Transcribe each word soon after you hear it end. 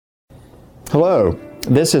Hello,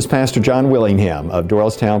 this is Pastor John Willingham of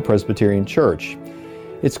Doylestown Presbyterian Church.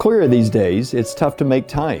 It's clear these days it's tough to make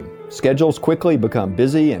time. Schedules quickly become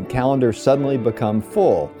busy and calendars suddenly become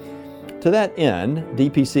full. To that end,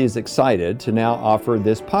 DPC is excited to now offer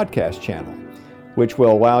this podcast channel, which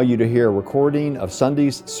will allow you to hear a recording of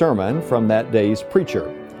Sunday's sermon from that day's preacher.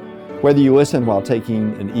 Whether you listen while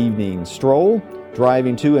taking an evening stroll,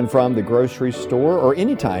 driving to and from the grocery store, or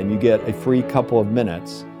anytime you get a free couple of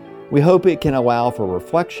minutes, we hope it can allow for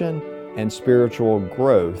reflection and spiritual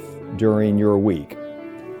growth during your week.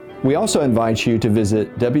 We also invite you to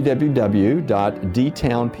visit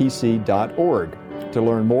www.dtownpc.org to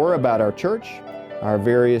learn more about our church, our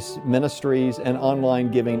various ministries, and online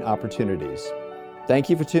giving opportunities. Thank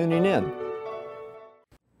you for tuning in.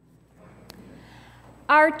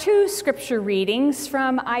 Our two scripture readings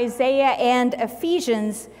from Isaiah and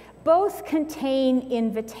Ephesians both contain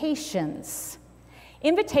invitations.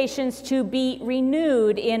 Invitations to be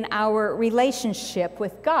renewed in our relationship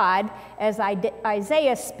with God, as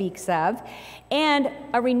Isaiah speaks of, and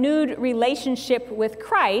a renewed relationship with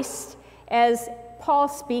Christ, as Paul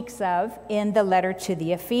speaks of in the letter to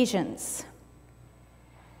the Ephesians.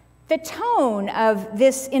 The tone of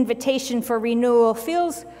this invitation for renewal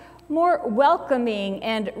feels more welcoming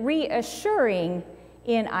and reassuring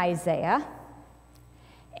in Isaiah,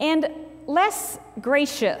 and less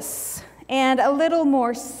gracious and a little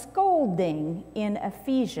more scolding in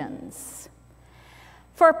Ephesians.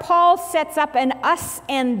 For Paul sets up an us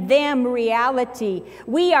and them reality.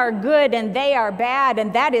 We are good and they are bad,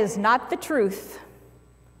 and that is not the truth.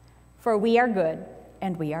 For we are good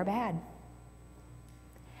and we are bad.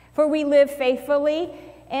 For we live faithfully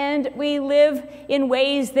and we live in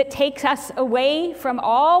ways that take us away from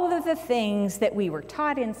all of the things that we were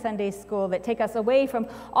taught in Sunday school, that take us away from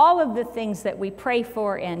all of the things that we pray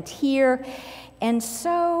for and hear. And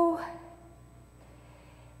so,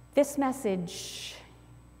 this message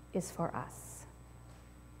is for us.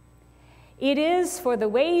 It is for the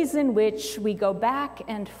ways in which we go back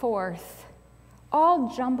and forth,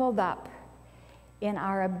 all jumbled up in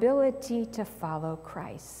our ability to follow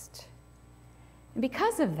Christ. And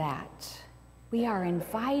because of that, we are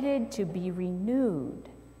invited to be renewed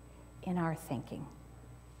in our thinking.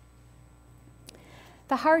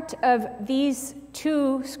 The heart of these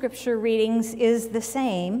two scripture readings is the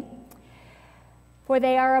same, for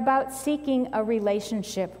they are about seeking a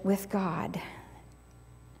relationship with God.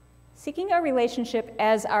 Seeking a relationship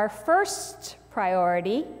as our first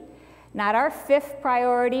priority, not our fifth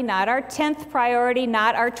priority, not our 10th priority,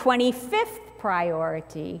 not our 25th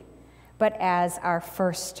priority, but as our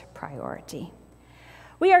first priority.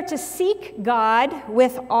 We are to seek God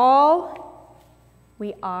with all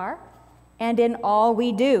we are and in all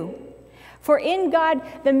we do. For in God,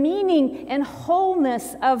 the meaning and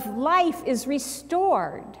wholeness of life is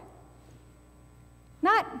restored.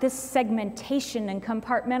 Not this segmentation and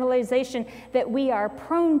compartmentalization that we are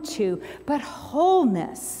prone to, but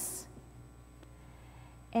wholeness.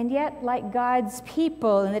 And yet, like God's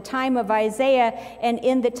people in the time of Isaiah and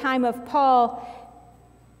in the time of Paul,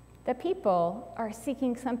 the people are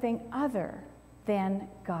seeking something other than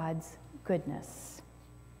God's goodness.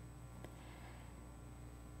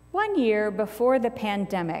 One year before the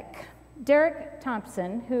pandemic, Derek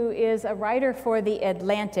Thompson, who is a writer for The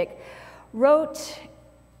Atlantic, wrote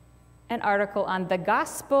an article on the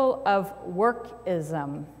gospel of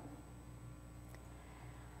workism.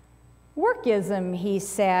 Workism, he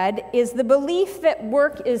said, is the belief that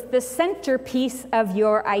work is the centerpiece of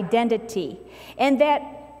your identity, and that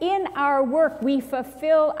in our work we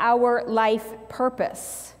fulfill our life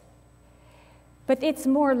purpose. But it's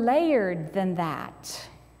more layered than that.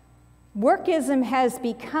 Workism has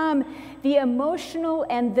become the emotional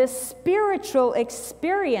and the spiritual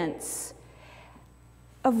experience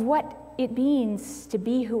of what it means to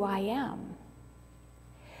be who I am.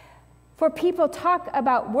 For people talk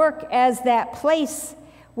about work as that place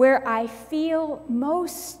where I feel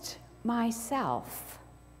most myself.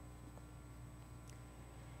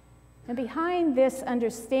 And behind this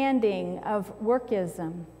understanding of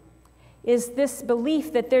workism is this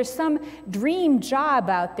belief that there's some dream job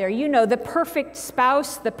out there. You know, the perfect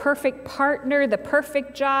spouse, the perfect partner, the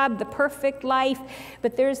perfect job, the perfect life.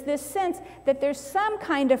 But there's this sense that there's some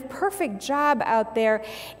kind of perfect job out there,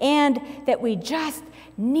 and that we just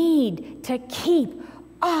need to keep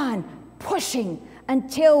on pushing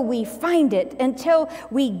until we find it, until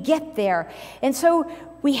we get there. And so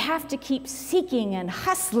we have to keep seeking and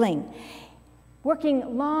hustling,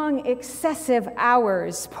 working long, excessive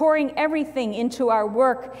hours, pouring everything into our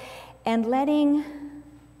work, and letting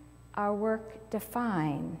our work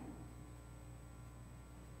define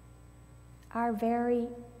our very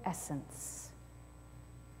essence,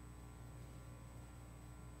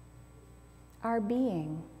 our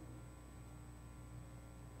being,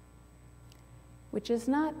 which is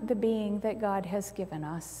not the being that God has given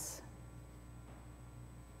us.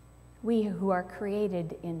 We who are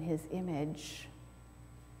created in His image,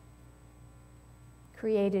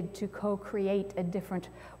 created to co-create a different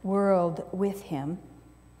world with Him.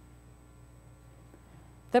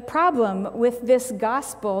 The problem with this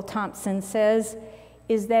gospel, Thompson says,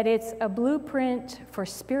 is that it's a blueprint for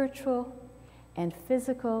spiritual and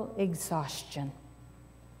physical exhaustion.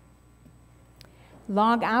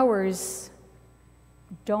 Long hours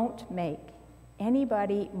don't make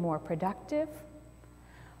anybody more productive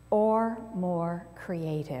or more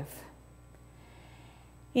creative.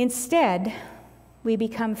 Instead, we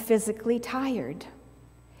become physically tired.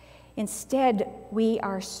 Instead, we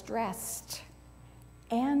are stressed,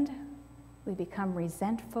 and we become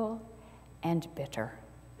resentful and bitter.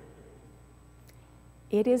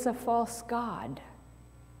 It is a false god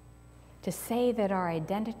to say that our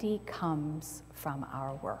identity comes from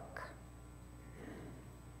our work.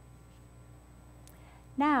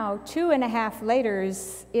 Now, 2.5 later,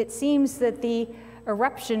 it seems that the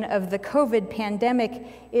eruption of the COVID pandemic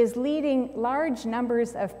is leading large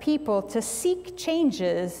numbers of people to seek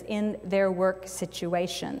changes in their work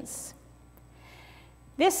situations.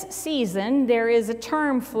 This season, there is a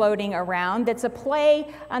term floating around that's a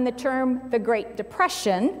play on the term the Great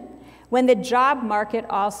Depression, when the job market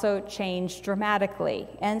also changed dramatically.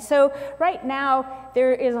 And so right now,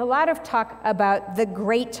 there is a lot of talk about the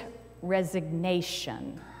Great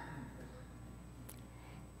Resignation.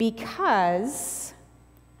 Because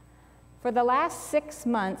for the last 6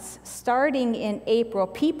 months, starting in April,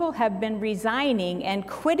 people have been resigning and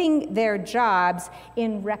quitting their jobs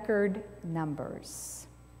in record numbers.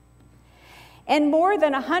 And more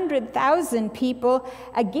than 100,000 people,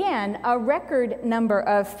 again, a record number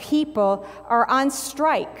of people, are on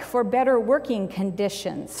strike for better working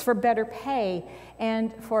conditions, for better pay,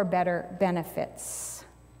 and for better benefits.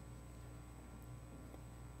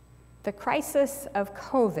 The crisis of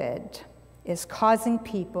COVID is causing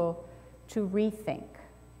people to rethink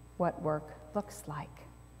what work looks like.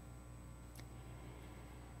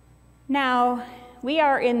 Now, we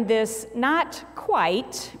are in this not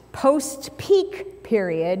quite post-peak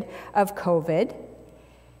period of COVID,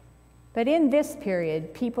 but in this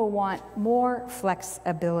period, people want more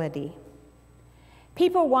flexibility.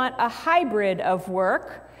 People want a hybrid of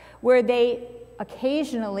work where they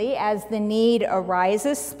occasionally, as the need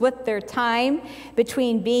arises, split their time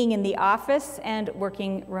between being in the office and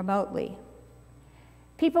working remotely.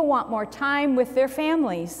 People want more time with their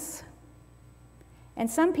families. And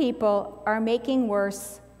some people are making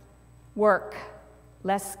work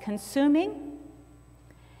less consuming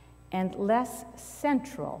and less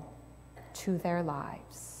central to their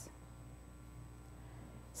lives.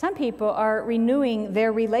 Some people are renewing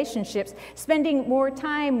their relationships, spending more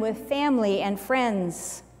time with family and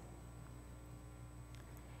friends.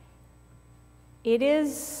 It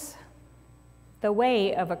is the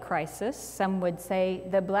way of a crisis, some would say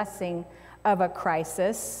the blessing of a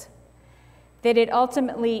crisis, that it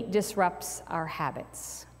ultimately disrupts our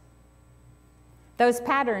habits. Those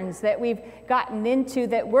patterns that we've gotten into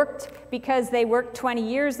that worked because they worked 20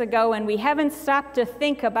 years ago, and we haven't stopped to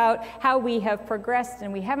think about how we have progressed,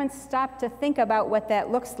 and we haven't stopped to think about what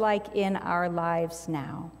that looks like in our lives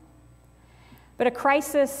now. But a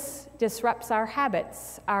crisis disrupts our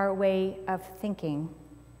habits, our way of thinking.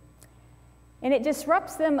 And it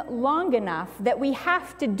disrupts them long enough that we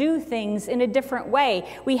have to do things in a different way.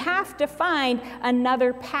 We have to find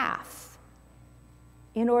another path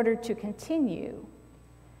in order to continue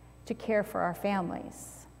to care for our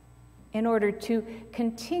families, in order to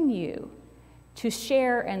continue to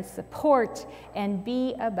share and support and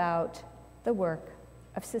be about the work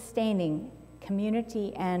of sustaining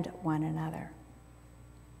community and one another.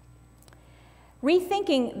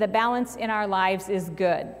 Rethinking the balance in our lives is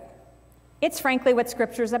good. It's frankly what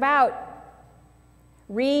Scripture's about.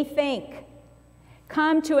 Rethink.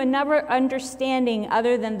 Come to another understanding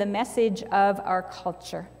other than the message of our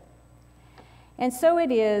culture. And so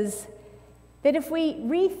it is that if we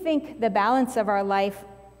rethink the balance of our life,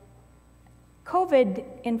 COVID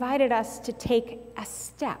invited us to take a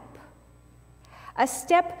step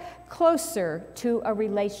closer to a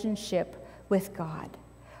relationship with God.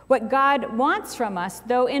 What God wants from us,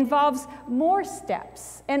 though, involves more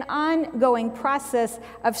steps, an ongoing process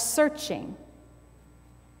of searching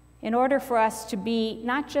in order for us to be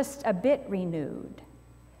not just a bit renewed,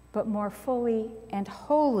 but more fully and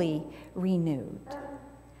wholly renewed.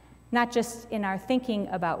 not just in our thinking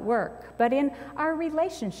about work, but in our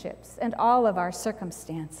relationships and all of our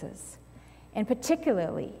circumstances, and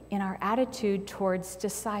particularly in our attitude towards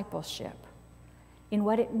discipleship, in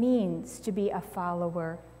what it means to be a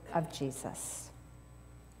follower of Jesus.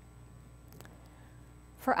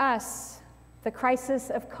 For us, the crisis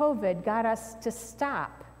of COVID got us to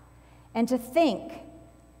stop and to think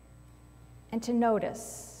and to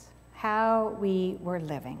notice how we were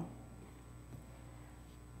living.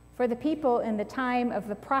 For the people in the time of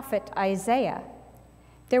the prophet Isaiah,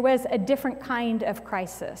 there was a different kind of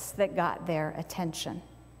crisis that got their attention.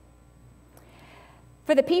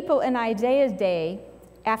 For the people in Isaiah's day,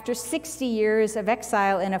 after 60 years of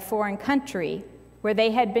exile in a foreign country, where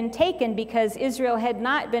they had been taken because Israel had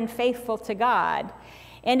not been faithful to God,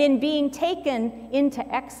 and in being taken into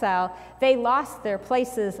exile, they lost their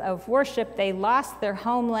places of worship, they lost their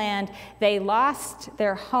homeland, they lost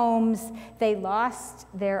their homes, they lost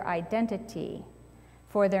their identity,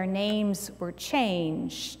 for their names were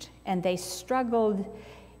changed, and they struggled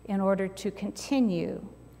in order to continue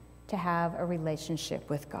to have a relationship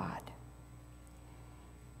with God.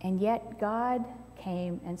 And yet God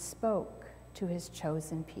came and spoke to his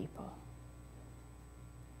chosen people.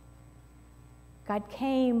 God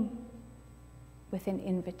came with an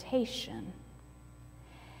invitation.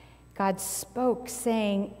 God spoke,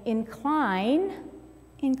 saying, incline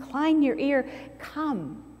your ear,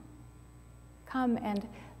 come and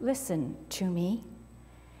listen to me.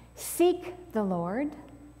 Seek the Lord.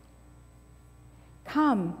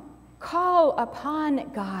 Come, call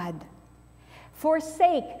upon God.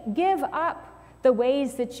 Forsake, give up the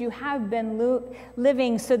ways that you have been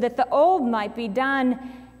living, so that the old might be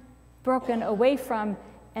done, broken away from,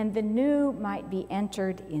 and the new might be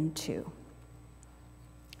entered into.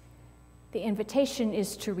 The invitation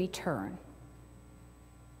is to return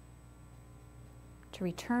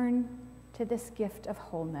to this gift of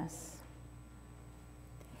wholeness.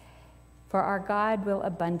 For our God will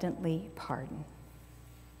abundantly pardon.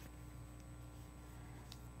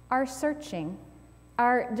 Our searching,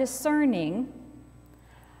 our discerning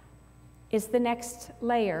is the next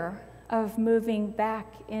layer of moving back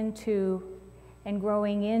into and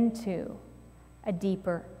growing into a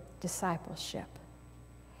deeper discipleship.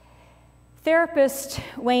 Therapist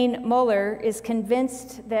Wayne Muller is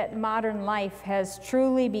convinced that modern life has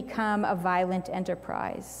truly become a violent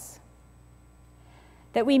enterprise,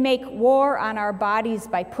 that we make war on our bodies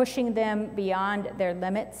by pushing them beyond their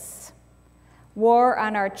limits, war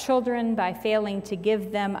on our children by failing to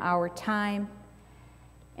give them our time,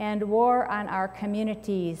 and war on our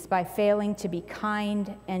communities by failing to be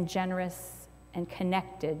kind and generous and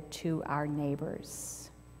connected to our neighbors.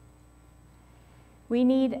 We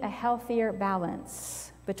need a healthier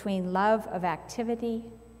balance between love of activity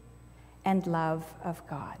and love of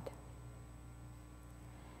God.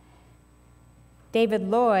 David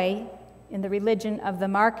Loy, in The Religion of the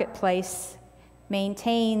Marketplace,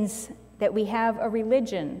 maintains that we have a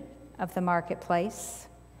religion of the marketplace,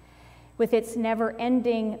 with its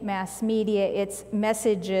never-ending mass media, its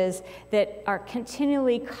messages that are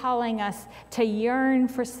continually calling us to yearn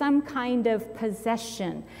for some kind of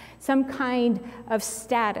possession, some kind of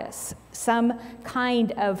status, some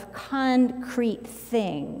kind of concrete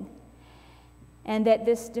thing. And that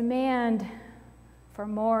this demand for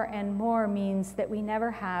more and more means that we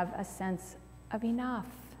never have a sense of enough.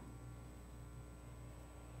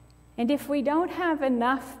 And if we don't have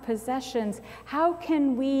enough possessions, how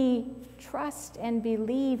can we trust and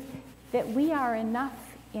believe that we are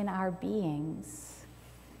enough in our beings?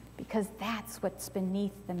 Because that's what's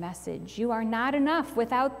beneath the message. You are not enough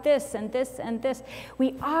without this and this and this.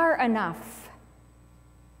 We are enough.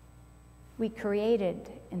 We created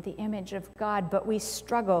in the image of God, but we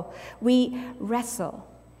struggle, we wrestle.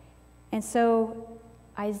 And so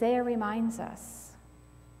Isaiah reminds us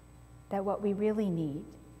that what we really need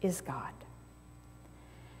is God.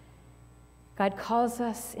 God calls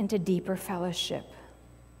us into deeper fellowship.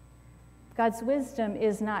 God's wisdom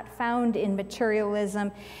is not found in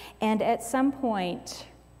materialism, and at some point,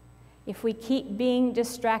 if we keep being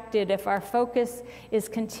distracted, if our focus is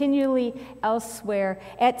continually elsewhere,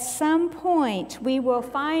 at some point we will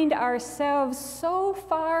find ourselves so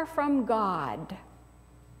far from God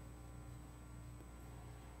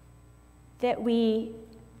that we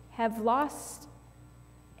have lost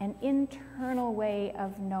an internal way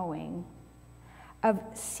of knowing, of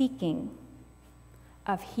seeking,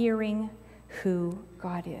 of hearing who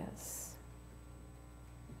God is.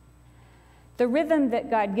 The rhythm that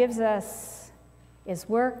God gives us is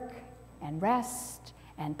work and rest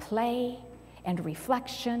and play and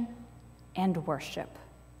reflection and worship.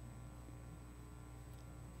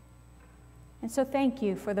 And so thank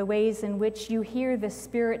you for the ways in which you hear the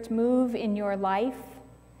Spirit move in your life,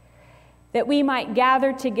 that we might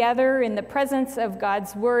gather together in the presence of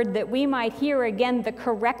God's Word, that we might hear again the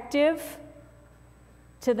corrective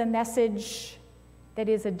to the message that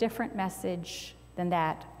is a different message than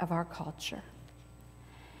that of our culture.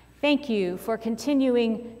 Thank you for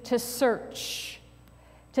continuing to search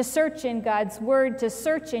in God's Word, to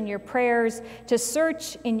search in your prayers, to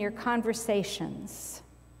search in your conversations,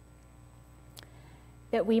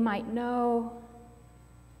 that we might know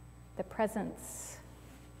the presence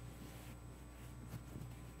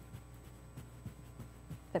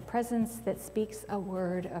that speaks a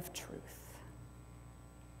word of truth,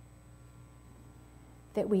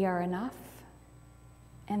 that we are enough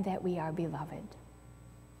and that we are beloved.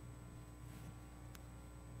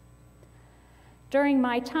 During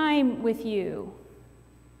my time with you,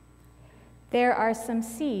 there are some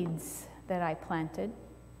seeds that I planted.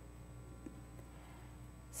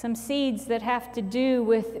 Some seeds that have to do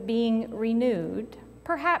with being renewed,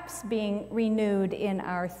 perhaps being renewed in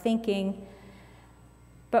our thinking,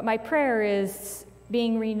 but my prayer is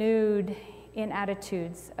being renewed in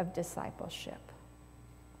attitudes of discipleship.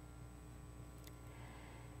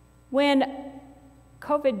 When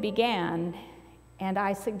COVID began, and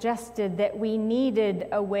I suggested that we needed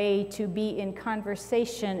a way to be in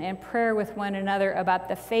conversation and prayer with one another about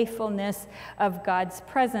the faithfulness of God's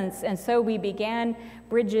presence. And so we began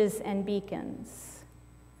Bridges and Beacons.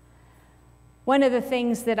 One of the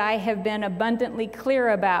things that I have been abundantly clear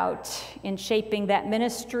about in shaping that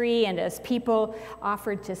ministry, and as people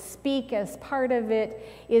offered to speak as part of it,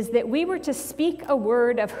 is that we were to speak a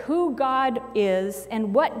word of who God is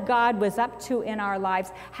and what God was up to in our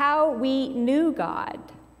lives, how we knew God.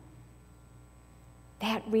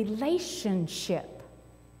 That relationship.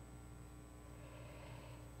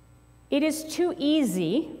 It is too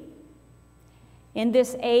easy in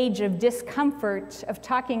this age of discomfort of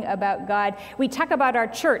talking about God. We talk about our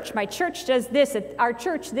church. My church does this. At our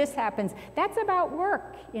church, this happens. That's about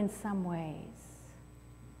work in some ways.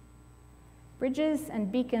 Bridges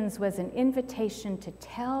and Beacons was an invitation to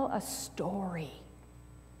tell a story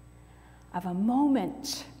of a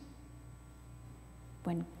moment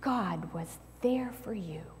when God was there for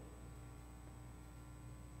you,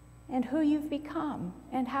 and who you've become,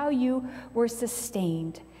 and how you were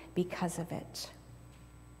sustained because of it.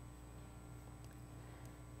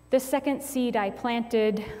 The second seed I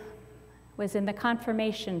planted was in the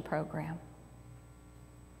confirmation program.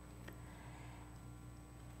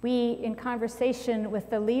 We, in conversation with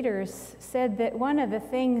the leaders, said that one of the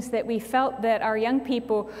things that we felt that our young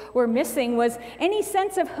people were missing was any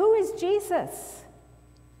sense of who is Jesus?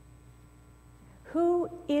 Who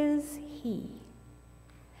is he?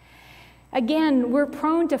 Again, we're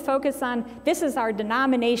prone to focus on this is our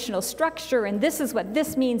denominational structure, and this is what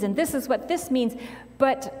this means, and this is what this means.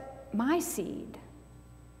 But my seed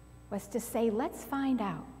was to say, let's find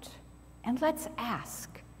out, and let's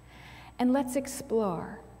ask, and let's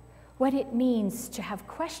explore what it means to have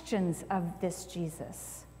questions of this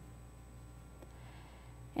Jesus.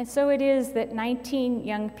 And so it is that 19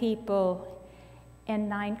 young people and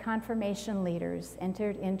 9 confirmation leaders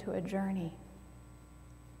entered into a journey.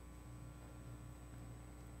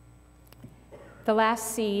 The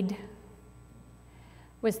last seed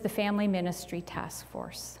was the Family Ministry Task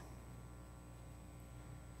Force.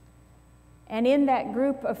 And in that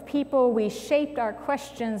group of people, we shaped our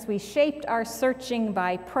questions, we shaped our searching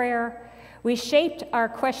by prayer, we shaped our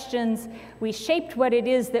questions, we shaped what it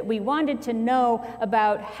is that we wanted to know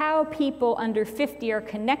about how people under 50 are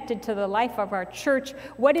connected to the life of our church.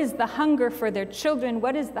 What is the hunger for their children?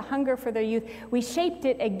 What is the hunger for their youth? We shaped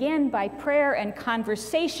it again by prayer and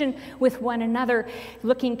conversation with one another,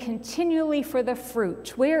 looking continually for the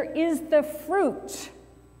fruit. Where is the fruit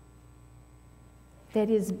that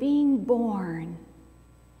is being born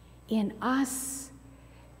in us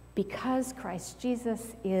because Christ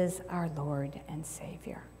Jesus is our Lord and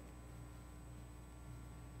Savior?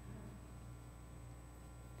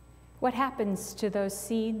 What happens to those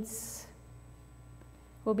seeds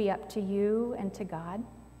will be up to you and to God.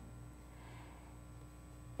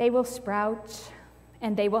 They will sprout,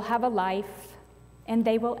 and they will have a life, and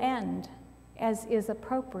they will end as is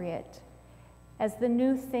appropriate as the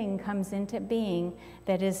new thing comes into being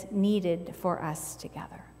that is needed for us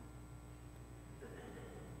together.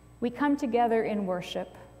 We come together in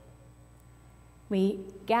worship. We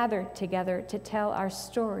gather together to tell our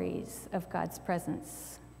stories of God's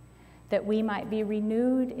presence, that we might be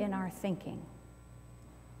renewed in our thinking,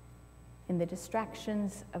 in the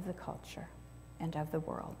distractions of the culture and of the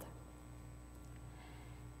world.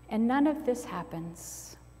 And none of this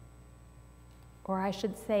happens or I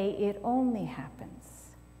should say it only happens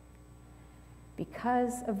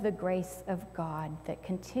because of the grace of God that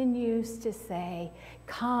continues to say,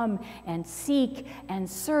 come and seek and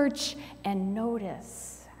search and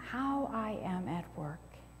notice how I am at work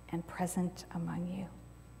and present among you.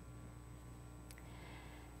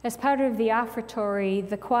 As part of the offertory,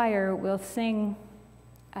 the choir will sing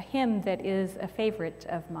a hymn that is a favorite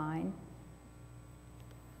of mine.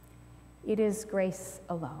 It is Grace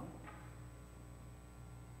Alone.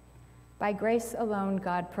 By grace alone,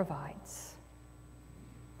 God provides.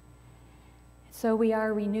 So we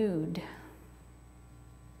are renewed.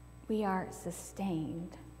 We are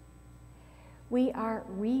sustained. We are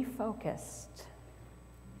refocused,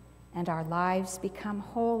 and our lives become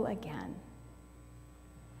whole again.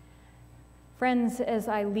 Friends, as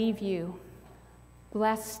I leave you,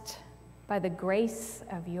 blessed by the grace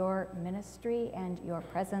of your ministry and your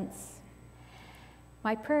presence,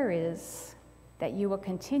 my prayer is that you will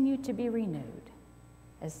continue to be renewed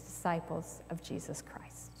as disciples of Jesus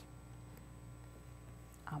Christ.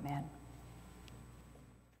 Amen.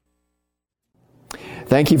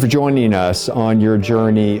 Thank you for joining us on your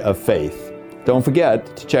journey of faith. Don't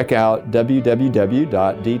forget to check out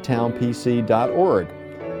www.dtownpc.org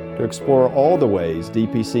to explore all the ways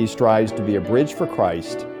DPC strives to be a bridge for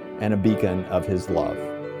Christ and a beacon of His love.